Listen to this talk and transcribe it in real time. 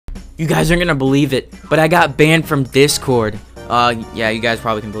you guys aren't gonna believe it, but I got banned from Discord. Yeah, you guys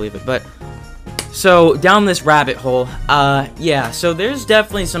probably can believe it, but so down this rabbit hole, yeah, so there's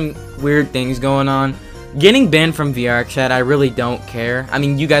definitely some weird things going on. Getting banned from VRChat, I really don't care. I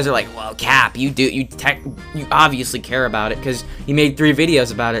mean, you guys are like, well, Cap, you obviously care about it because you made 3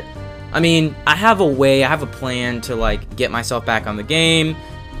 videos about it. I mean, I have a plan to like get myself back on the game,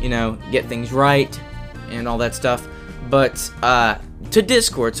 you know, get things right and all that stuff. But to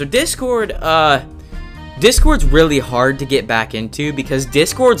Discord. So Discord's really hard to get back into because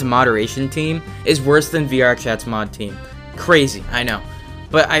Discord's moderation team is worse than VRChat's mod team. Crazy, I know.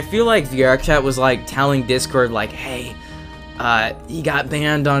 But I feel like VRChat was like telling Discord like, hey, he got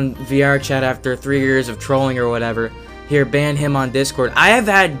banned on VRChat after 3 years of trolling or whatever. Here, ban him on Discord. I have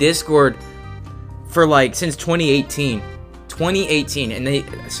had Discord for like since 2018. 2018, and they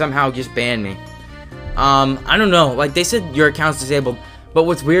somehow just banned me. I don't know, like they said your account's disabled, but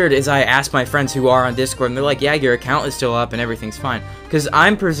what's weird is I asked my friends who are on Discord and they're like, yeah, your account is still up and everything's fine. Because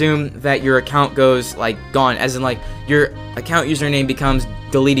I'm presumed that your account goes like gone, as in like your account username becomes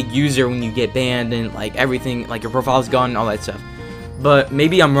deleted user when you get banned and like everything, like your profile's gone and all that stuff. But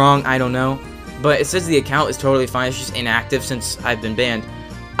maybe I'm wrong, I don't know. But it says the account is totally fine, it's just inactive since I've been banned.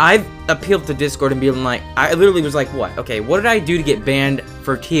 I've appealed to Discord and being like, I literally was like, what? Okay, what did I do to get banned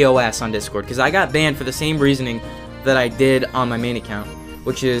for TOS on Discord? Because I got banned for the same reasoning that I did on my main account,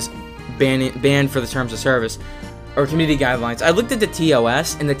 which is banned for the terms of service or community guidelines. I looked at the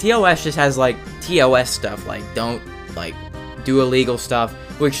TOS, and the TOS just has like TOS stuff, like don't like do illegal stuff,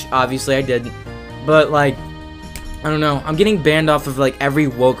 which obviously I didn't. But like, I don't know, I'm getting banned off of like every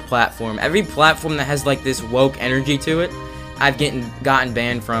woke platform. Every platform that has like this woke energy to it, I've gotten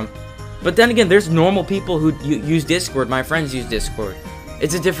banned from. But then again, there's normal people who use Discord. My friends use Discord.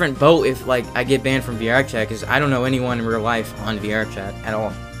 It's a different boat if like I get banned from VRChat, because I don't know anyone in real life on VRChat at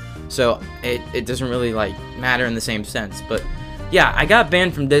all. So it doesn't really like matter in the same sense. But yeah, I got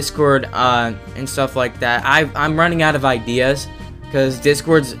banned from Discord and stuff like that. I'm running out of ideas because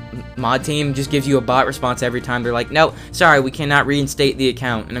Discord's mod team just gives you a bot response every time. They're like, no, sorry, we cannot reinstate the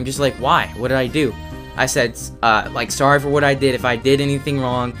account. And I'm just like, why? What did I do? I said, like, sorry for what I did. If I did anything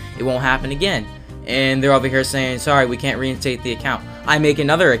wrong, it won't happen again. And they're over here saying, sorry, we can't reinstate the account. I make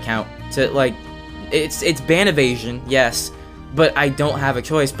another account to, like, it's ban evasion, yes, but I don't have a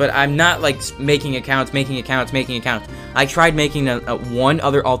choice. But I'm not, like, making accounts. I tried making one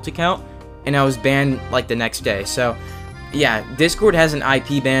other alt account, and I was banned, like, the next day. So, yeah, Discord has an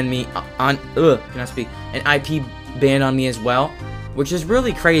IP ban me on, cannot speak, an IP ban on me as well, which is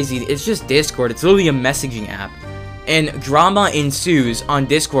really crazy. It's just Discord. It's literally a messaging app, and drama ensues on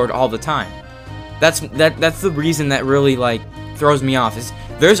Discord all the time. That's the reason that really like throws me off. Is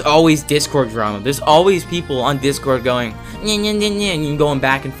there's always Discord drama. There's always people on Discord going and going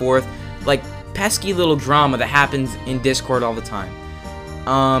back and forth, like pesky little drama that happens in Discord all the time.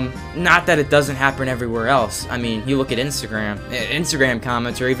 Not that it doesn't happen everywhere else. I mean, you look at Instagram. Instagram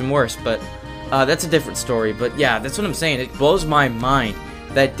comments are even worse, but that's a different story. But yeah, that's what I'm saying. It blows my mind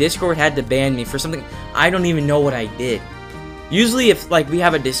that Discord had to ban me for something I don't even know what I did. Usually if like we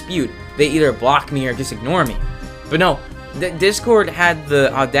have a dispute, they either block me or just ignore me. But no, Discord had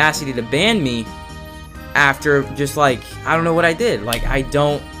the audacity to ban me after just like, I don't know what I did. Like I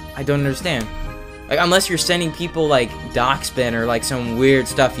don't understand. Like unless you're sending people like doxben or like some weird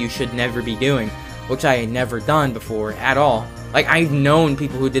stuff you should never be doing, which I had never done before at all. Like, I've known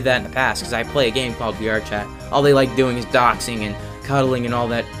people who did that in the past, because I play a game called VRChat. All they like doing is doxing and cuddling and all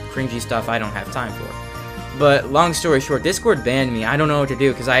that cringy stuff I don't have time for. But, long story short, Discord banned me. I don't know what to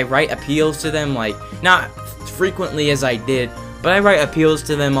do, because I write appeals to them, like, not frequently as I did, but I write appeals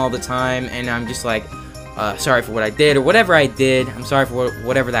to them all the time, and I'm just like, sorry for what I did, or whatever I did. I'm sorry for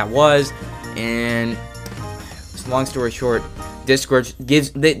whatever that was, and long story short, Discord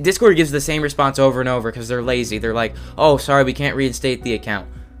gives the same response over and over because they're lazy. They're like, oh, sorry, we can't reinstate the account.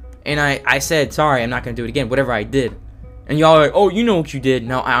 And I said, sorry, I'm not going to do it again, whatever I did. And y'all are like, oh, you know what you did.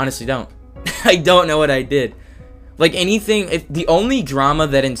 No, I honestly don't. I don't know what I did. Like, anything, if the only drama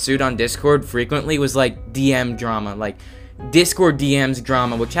that ensued on Discord frequently was, like, DM drama. Like, Discord DMs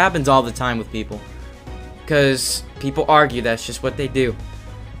drama, which happens all the time with people. Because people argue, that's just what they do.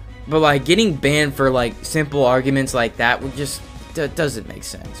 But, like, getting banned for, like, simple arguments like that would just... doesn't make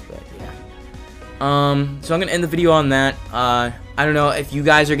sense, but yeah. So I'm gonna end the video on that. I don't know if you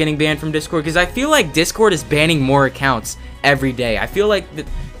guys are getting banned from Discord, because I feel like Discord is banning more accounts every day. I feel like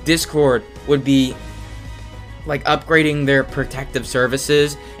Discord would be like upgrading their protective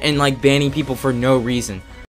services and like banning people for no reason.